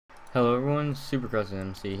Hello everyone, Supercross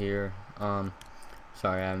MC here.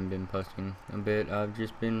 Sorry I haven't been posting a bit. I've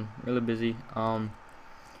just been really busy.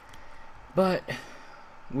 But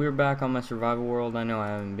we're back on my survival world. I know I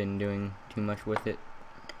haven't been doing too much with it.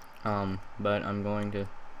 But I'm going to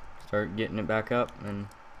start getting it back up, and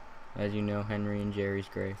as you know, Henry and Jerry's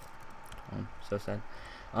grave. So sad.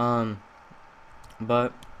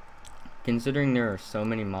 But considering there are so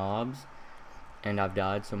many mobs and I've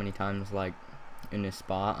died so many times, like in this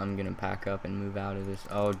spot, I'm gonna pack up and move out of this.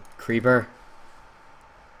 Oh, creeper!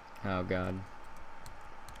 Oh god,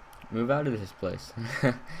 move out of this place.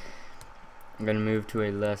 I'm gonna move to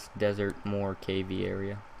a less desert, more cavey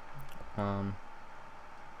area.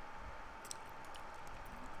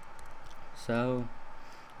 So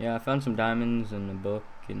yeah, I found some diamonds in the book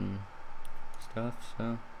and stuff,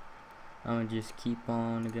 so I'm gonna just keep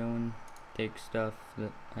on going, take stuff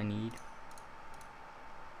that I need,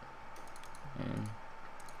 and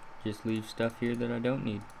just leave stuff here that I don't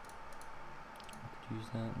need. I could use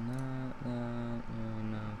that and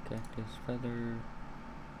and cactus feather,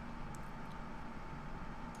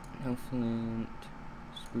 no flint,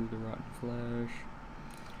 screw the rotten flesh,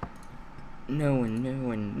 no and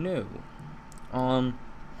no and no.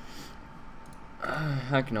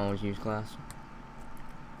 I can always use glass.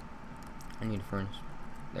 I need a furnace.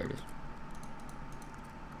 There it is.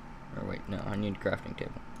 Or wait, no, I need a crafting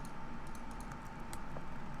table.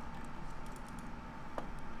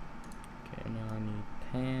 Okay, now I need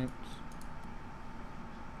pants.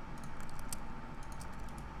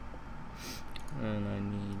 And I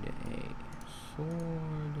need a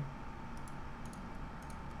sword.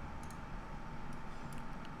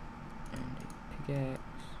 And a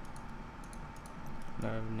pickaxe.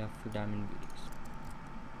 Not enough for diamond boots.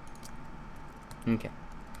 Okay.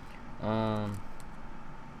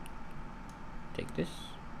 Take this.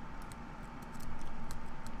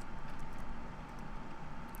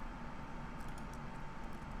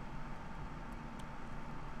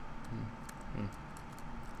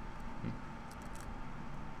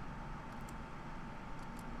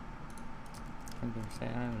 I'm gonna say I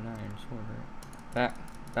have an iron sword, right?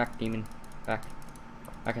 Back, demon, back.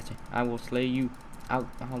 Like I say, I will slay you. I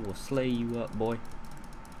will slay you up, boy.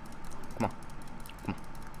 Come on, come on,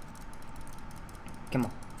 come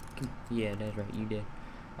on, come on. Yeah, that's right, you did.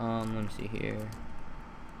 Let me see here.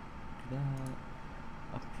 Do that.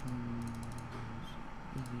 Options.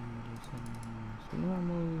 Easy,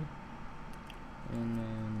 normal. And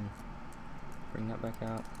then bring that back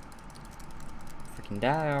out. Freaking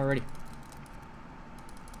die already.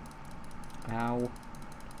 Ow.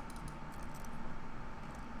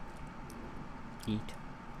 Eat.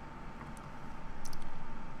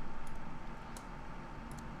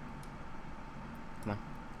 Come on.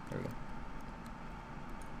 There we go.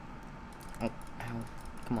 Oh, ow.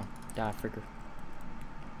 Come on. Die, fricker.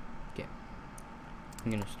 Okay.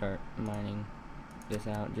 I'm gonna start mining this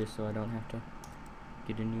out just so I don't have to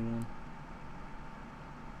get a new one.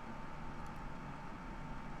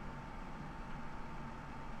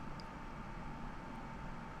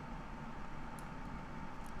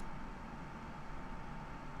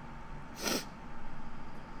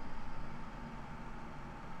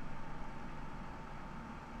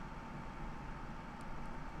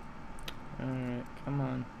 Alright, come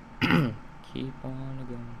on. Keep on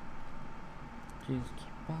going. Just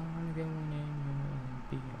keep on going and you'll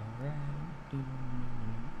be alright.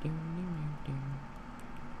 Just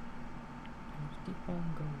keep on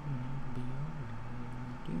going and you'll be alright.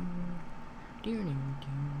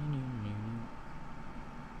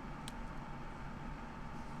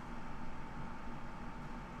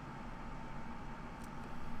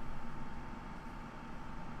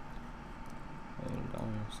 Hold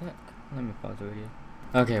on a sec. Let me pause the video.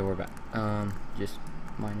 Okay, we're back. Just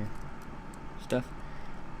minor stuff.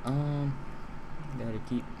 Gotta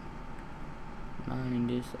keep mining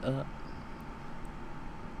this up.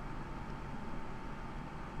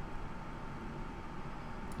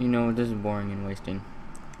 You know, this is boring and wasting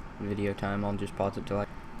video time. I'll just pause it till I...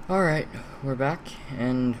 Alright, we're back,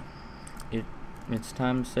 and it's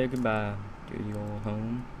time to say goodbye to the old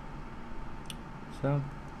home. So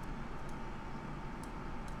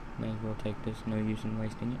may as well take this, no use in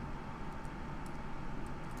wasting it.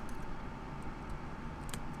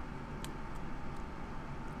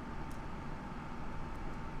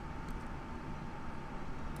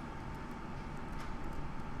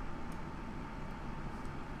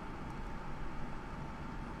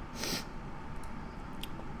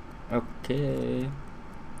 Okay.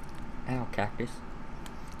 Ow, cactus.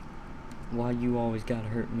 Why you always gotta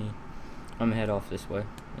hurt me? I'm gonna head off this way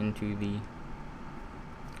into the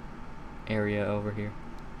area over here.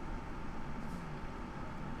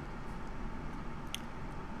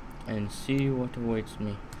 and see what awaits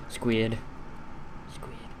me. Squid.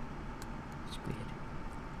 Squid. Squid.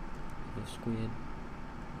 The squid.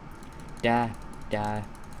 Die. Die.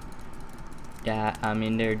 Die. I'm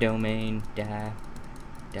in their domain. Die.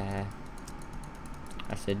 Die.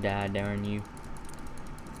 I said die, darn you.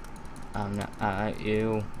 I'm not.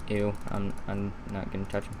 Ew. Ew. I'm not gonna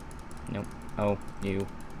touch him. Nope. Oh. Ew.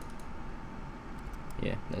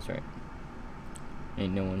 Yeah, that's right.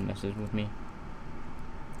 Ain't no one messes with me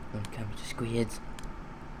when it comes to squids.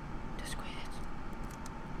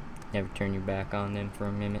 Never turn your back on them for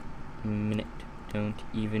a minute. Don't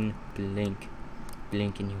even blink.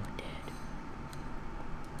 Blink and you're dead.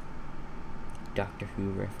 Doctor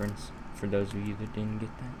Who reference for those of you that didn't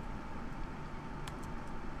get that.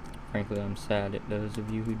 Frankly, I'm sad at those of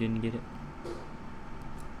you who didn't get it.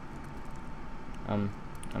 I'm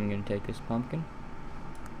gonna take this pumpkin,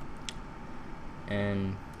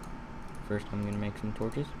 and first I'm gonna make some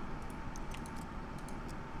torches,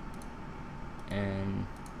 and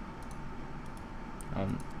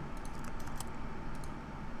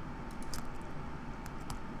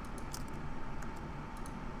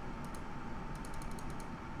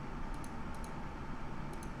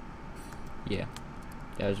yeah,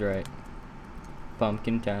 that was right.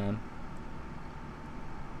 Pumpkin time.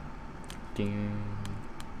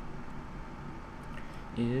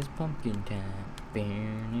 It's pumpkin time.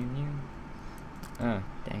 Oh,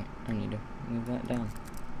 dang it. I need to move that down.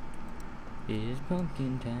 It's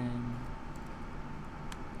pumpkin time.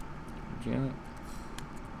 Jump.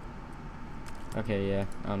 Okay, yeah,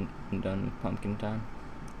 I'm done with pumpkin time.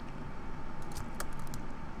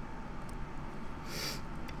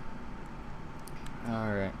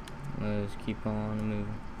 Alright, let's keep on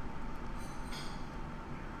moving.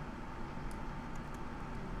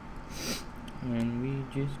 And we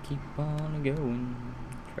just keep on going,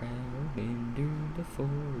 traveling through the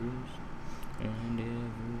forest and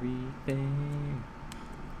everything.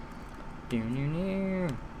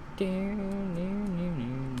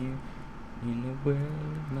 In the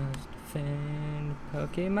world must defend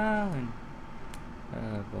Pokemon.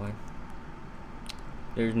 Oh boy.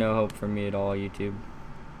 There's no hope for me at all, YouTube.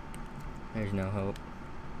 There's no hope.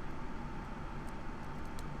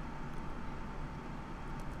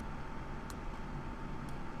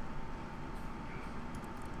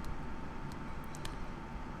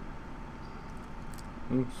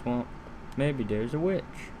 Ooh, swamp. Maybe there's a witch.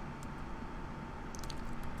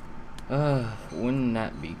 Wouldn't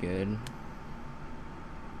that be good?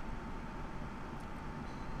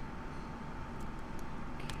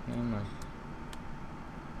 Come on.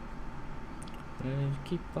 Let's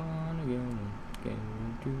keep on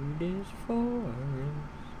going through this forest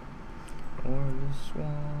or the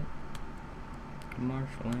swamp,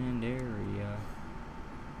 marshland area.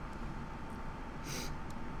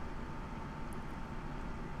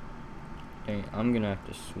 Dang, I'm gonna have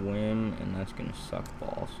to swim, and that's gonna suck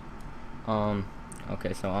balls.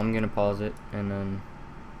 Okay, so I'm gonna pause it, and then,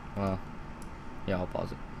 well, yeah, I'll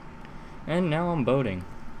pause it. And now I'm boating.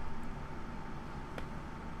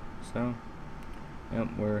 So, yep,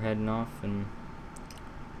 we're heading off and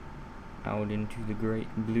out into the great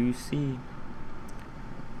blue sea.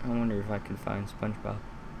 I wonder if I could find SpongeBob.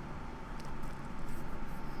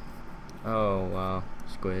 Oh, wow,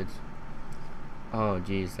 squids. Oh,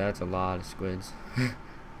 geez, that's a lot of squids.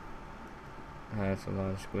 That's a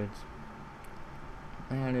lot of squids.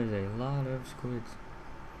 That is a lot of squids.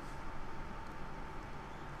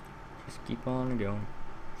 Just keep on going.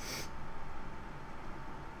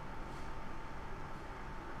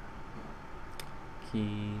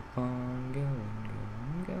 Keep on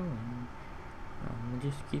going. I'ma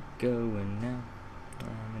just keep going now.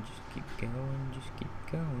 I'ma just keep going, just keep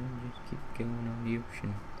going on the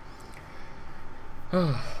ocean.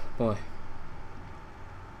 Oh, boy.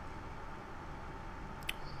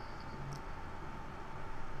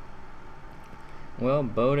 Well,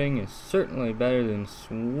 boating is certainly better than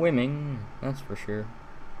swimming, that's for sure.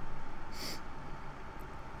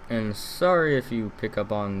 And sorry if you pick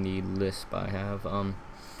up on the lisp I have.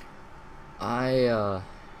 I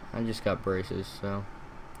just got braces, so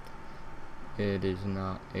it is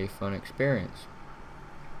not a fun experience.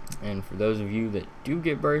 And for those of you that do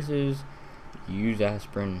get braces, use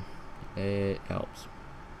aspirin. It helps.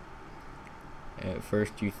 At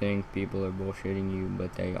first you think people are bullshitting you,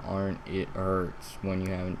 but they aren't. It hurts when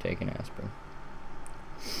you haven't taken aspirin.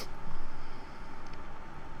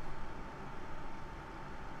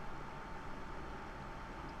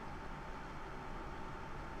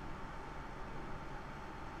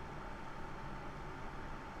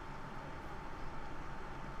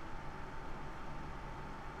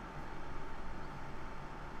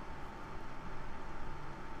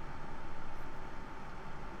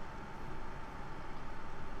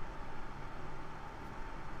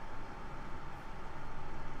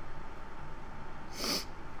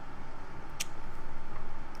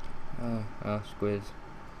 Oh, squids.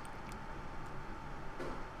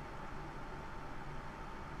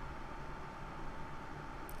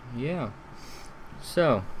 Yeah.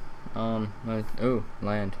 So, oh,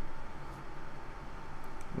 land.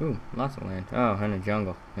 Ooh, lots of land. Oh, and a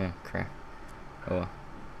jungle. Yeah, crap. Oh, well.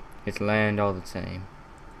 It's land all the same.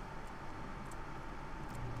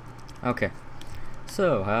 Okay.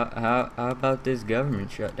 So, how about this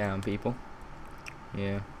government shutdown, people?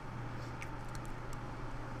 Yeah.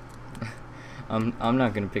 I'm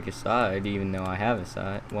not gonna pick a side, even though I have a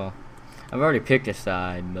side. Well, I've already picked a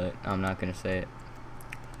side, but I'm not gonna say it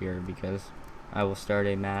here because I will start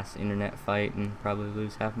a mass internet fight and probably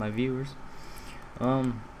lose half my viewers.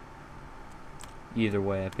 Either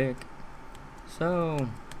way I pick. So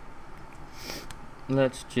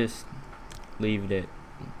let's just leave it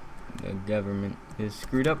at the government is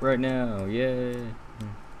screwed up right now. Yeah.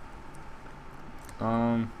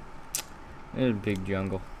 There's a big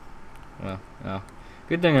jungle. Well, oh,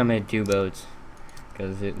 good thing I made 2 boats,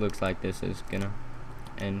 because it looks like this is gonna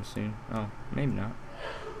end soon. Oh, maybe not.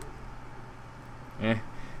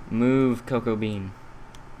 Move cocoa bean.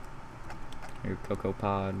 Or cocoa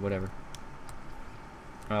pod, whatever.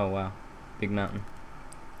 Oh, wow. Big mountain.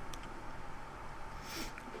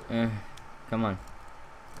 Come on.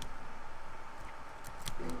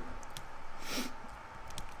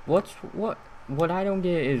 What I don't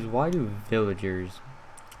get is, why do villagers,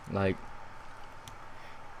 like,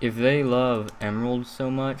 if they love emeralds so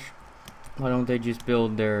much, why don't they just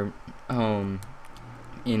build their home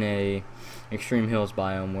in a extreme hills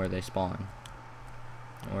biome where they spawn,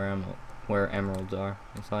 where emeralds are?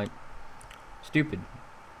 It's like stupid.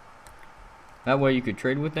 That way you could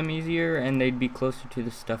trade with them easier, and they'd be closer to the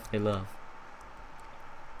stuff they love.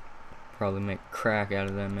 Probably make crack out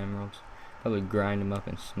of them emeralds. Probably grind them up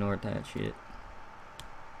and snort that shit.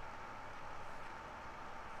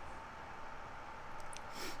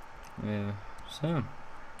 Yeah, so.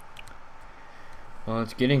 Well,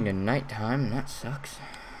 it's getting to nighttime, and that sucks.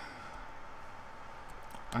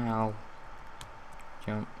 Ow.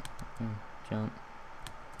 Jump. Jump.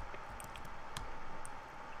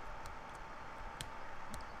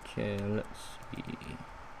 Okay, let's see.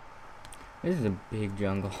 This is a big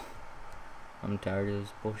jungle. I'm tired of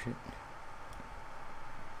this bullshit.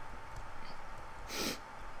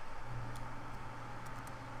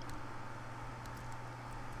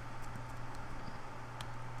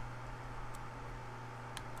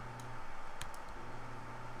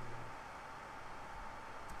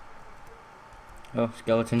 Oh,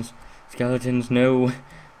 skeletons. Skeletons, no.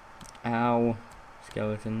 Ow.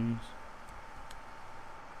 Skeletons.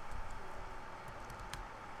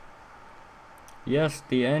 Yes,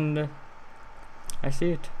 the end. I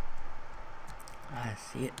see it. I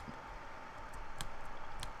see it.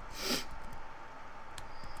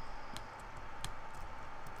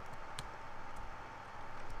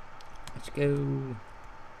 Let's go.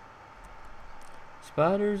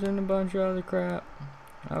 Spiders and a bunch of other crap.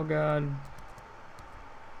 Oh god.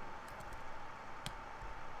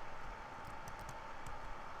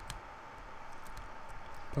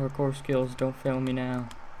 Parkour skills, don't fail me now.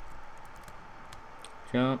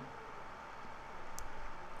 Jump.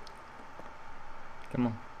 Come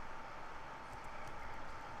on.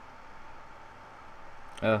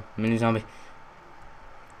 Oh, mini zombie.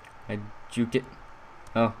 I juked it.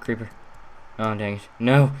 Oh, creeper. Oh, dang it.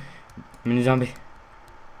 No! Mini zombie.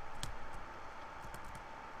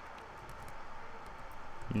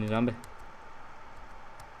 Mini zombie.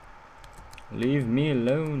 Leave me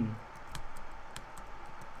alone.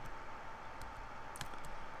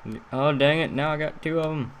 Oh, dang it. Now I got 2 of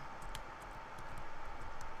them.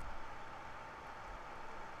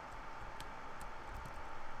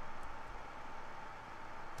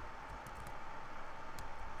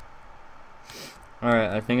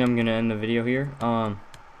 Alright, I think I'm gonna end the video here.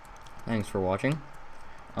 Thanks for watching.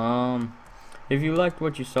 If you liked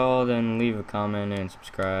what you saw, then leave a comment and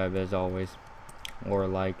subscribe as always, or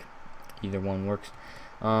like, either one works.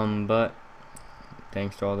 But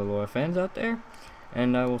thanks to all the loyal fans out there,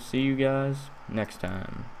 and I will see you guys next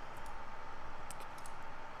time.